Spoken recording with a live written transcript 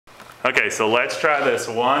Okay, so let's try this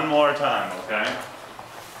one more time, okay?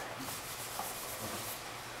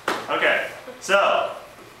 Okay, so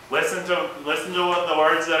listen to what the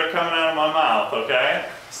words that are coming out of my mouth, okay?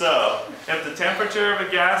 So, if the temperature of a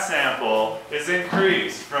gas sample is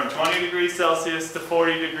increased from 20 degrees Celsius to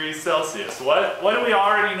 40 degrees Celsius, what do we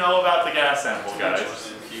already know about the gas sample,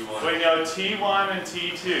 guys? We know T1 and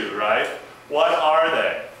T2, right? What are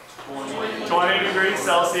they? 20 degrees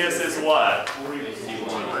Celsius is what?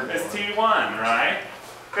 It's T1, right?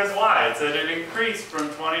 Because why? It said it increased from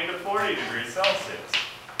 20 to 40 degrees Celsius.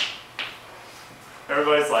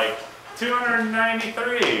 Everybody's like,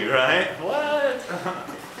 293, right? What?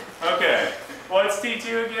 Okay, what's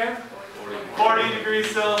T2 again? 40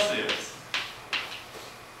 degrees Celsius.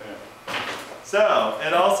 So,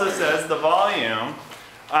 it also says the volume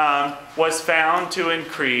was found to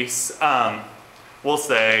increase, we'll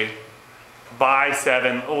say, by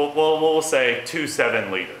 7, we'll say to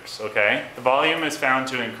 7 liters, okay? The volume is found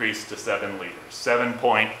to increase to 7 liters,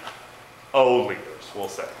 7.0 liters, we'll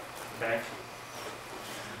say, okay?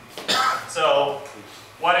 So,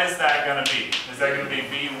 what is that going to be? Is that going to be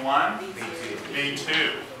V1?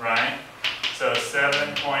 V2, right? So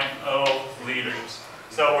 7.0 liters.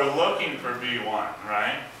 So we're looking for V1,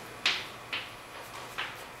 right?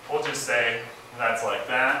 We'll just say that's like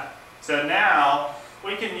that. So now,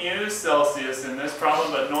 we can use Celsius in this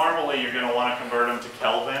problem, but normally you're going to want to convert them to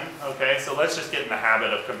Kelvin, okay? So let's just get in the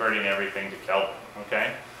habit of converting everything to Kelvin,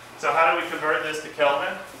 okay? So how do we convert this to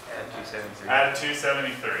Kelvin? Add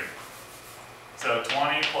 273. So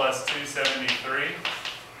 20 plus 273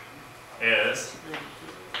 is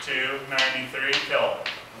 293 Kelvin,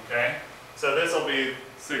 okay? So this will be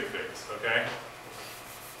sig figs, okay?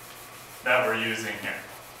 That we're using here.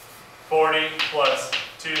 40 plus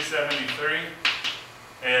 273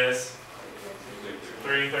 is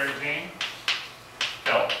 313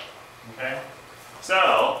 Kelvin, okay?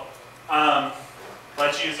 So,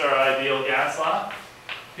 let's use our ideal gas law.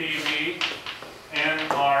 PV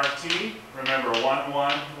nRT, remember 1, 1,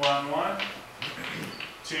 1, 1,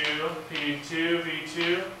 2, P2,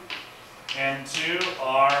 V2, and 2,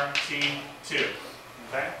 RT2,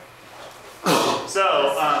 okay? So,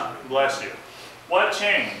 bless you. What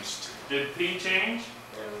changed? Did P change?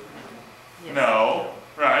 No,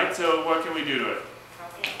 right, so what can we do to it?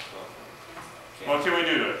 What can we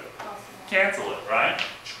do to it? Cancel it, right?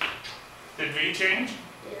 Did V change?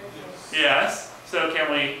 Yes. So can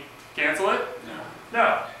we cancel it?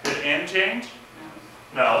 No. Did N change?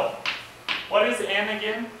 No. What is N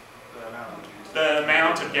again? The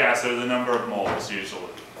amount of gas, or the number of moles,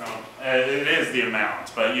 usually. It is the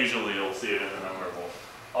amount, but usually you'll see it in the number of moles.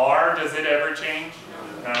 R, does it ever change?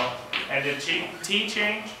 No. And did T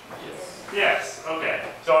change? Yes. Okay.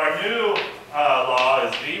 So our new law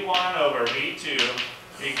is V1 over V2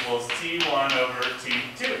 equals T1 over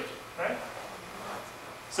T2, right?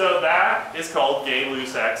 So that is called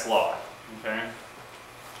Gay-Lussac's law, okay?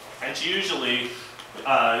 It's usually,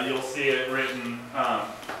 you'll see it written, oh,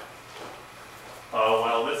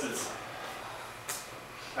 well, this is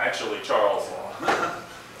actually Charles' law.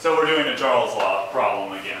 So we're doing a Charles' law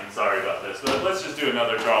problem again. Sorry about this, but let's just do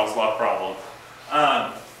another Charles' law problem.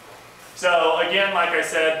 So again, like I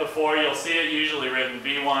said before, you'll see it usually written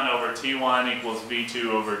V1 over T1 equals V2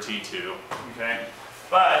 over T2, okay?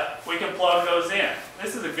 But we can plug those in.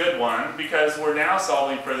 This is a good one because we're now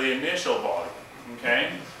solving for the initial volume,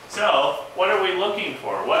 okay? So what are we looking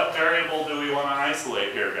for? What variable do we want to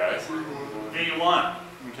isolate here, guys? V1,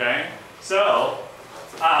 okay? So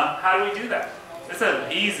how do we do that? It's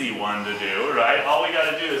an easy one to do, right? All we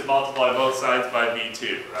got to do is multiply both sides by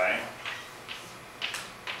V2, right?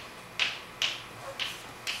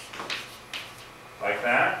 Like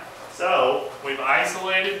that. So we've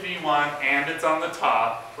isolated V1 and it's on the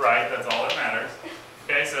top, right? That's all that matters.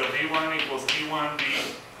 Okay, so V1 equals T1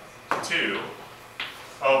 V2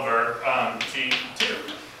 over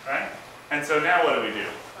T2, right? And so now what do?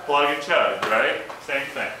 Plug and chug, right? Same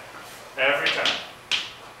thing. Every time.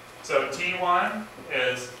 So T1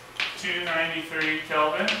 is 293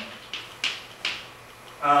 Kelvin.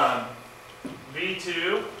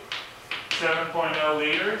 V2, 7.0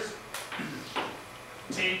 liters.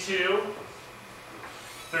 T2,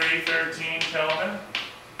 313 Kelvin.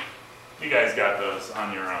 You guys got those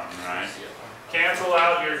on your own, right? Cancel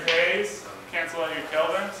out your Ks, cancel out your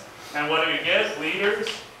Kelvins. And what do we get? Liters.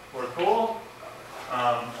 We're cool.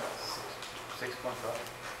 6.5.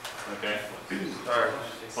 Okay.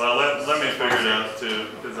 Well, let me figure it out too,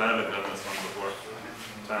 because I haven't done this one before.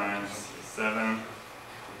 Times 7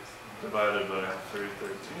 divided by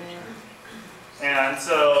 313. And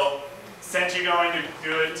so, since you're going to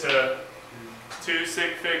do it to 2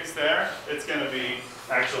 sig figs there, it's going to be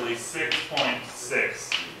actually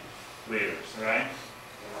 6.6 liters, right?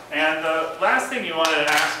 And the last thing you want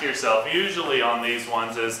to ask yourself, usually on these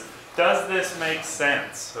ones, is, does this make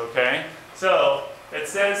sense, okay? So, it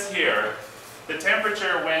says here, the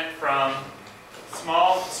temperature went from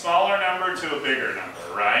smaller number to a bigger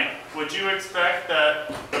number, right? Would you expect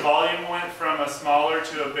that the volume went from a smaller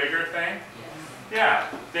to a bigger thing? Yeah.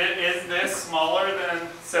 Is this smaller than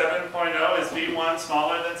 7.0? Is V1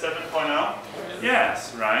 smaller than 7.0?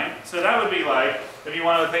 Yes, right? So that would be like, if you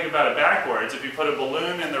want to think about it backwards, if you put a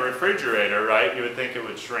balloon in the refrigerator, right, you would think it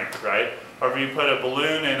would shrink, right? Or if you put a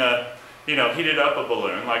balloon in a, heated up a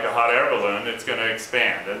balloon, like a hot air balloon, it's going to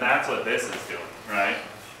expand. And that's what this is doing, right?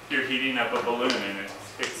 You're heating up a balloon and it's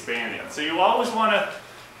expanding. So you always want to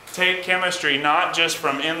take chemistry not just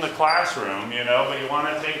from in the classroom, but you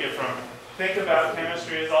want to take it from, think about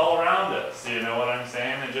chemistry as all around us, you know what I'm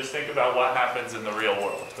saying? And just think about what happens in the real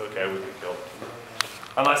world. Okay, we can kill them.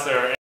 Unless there are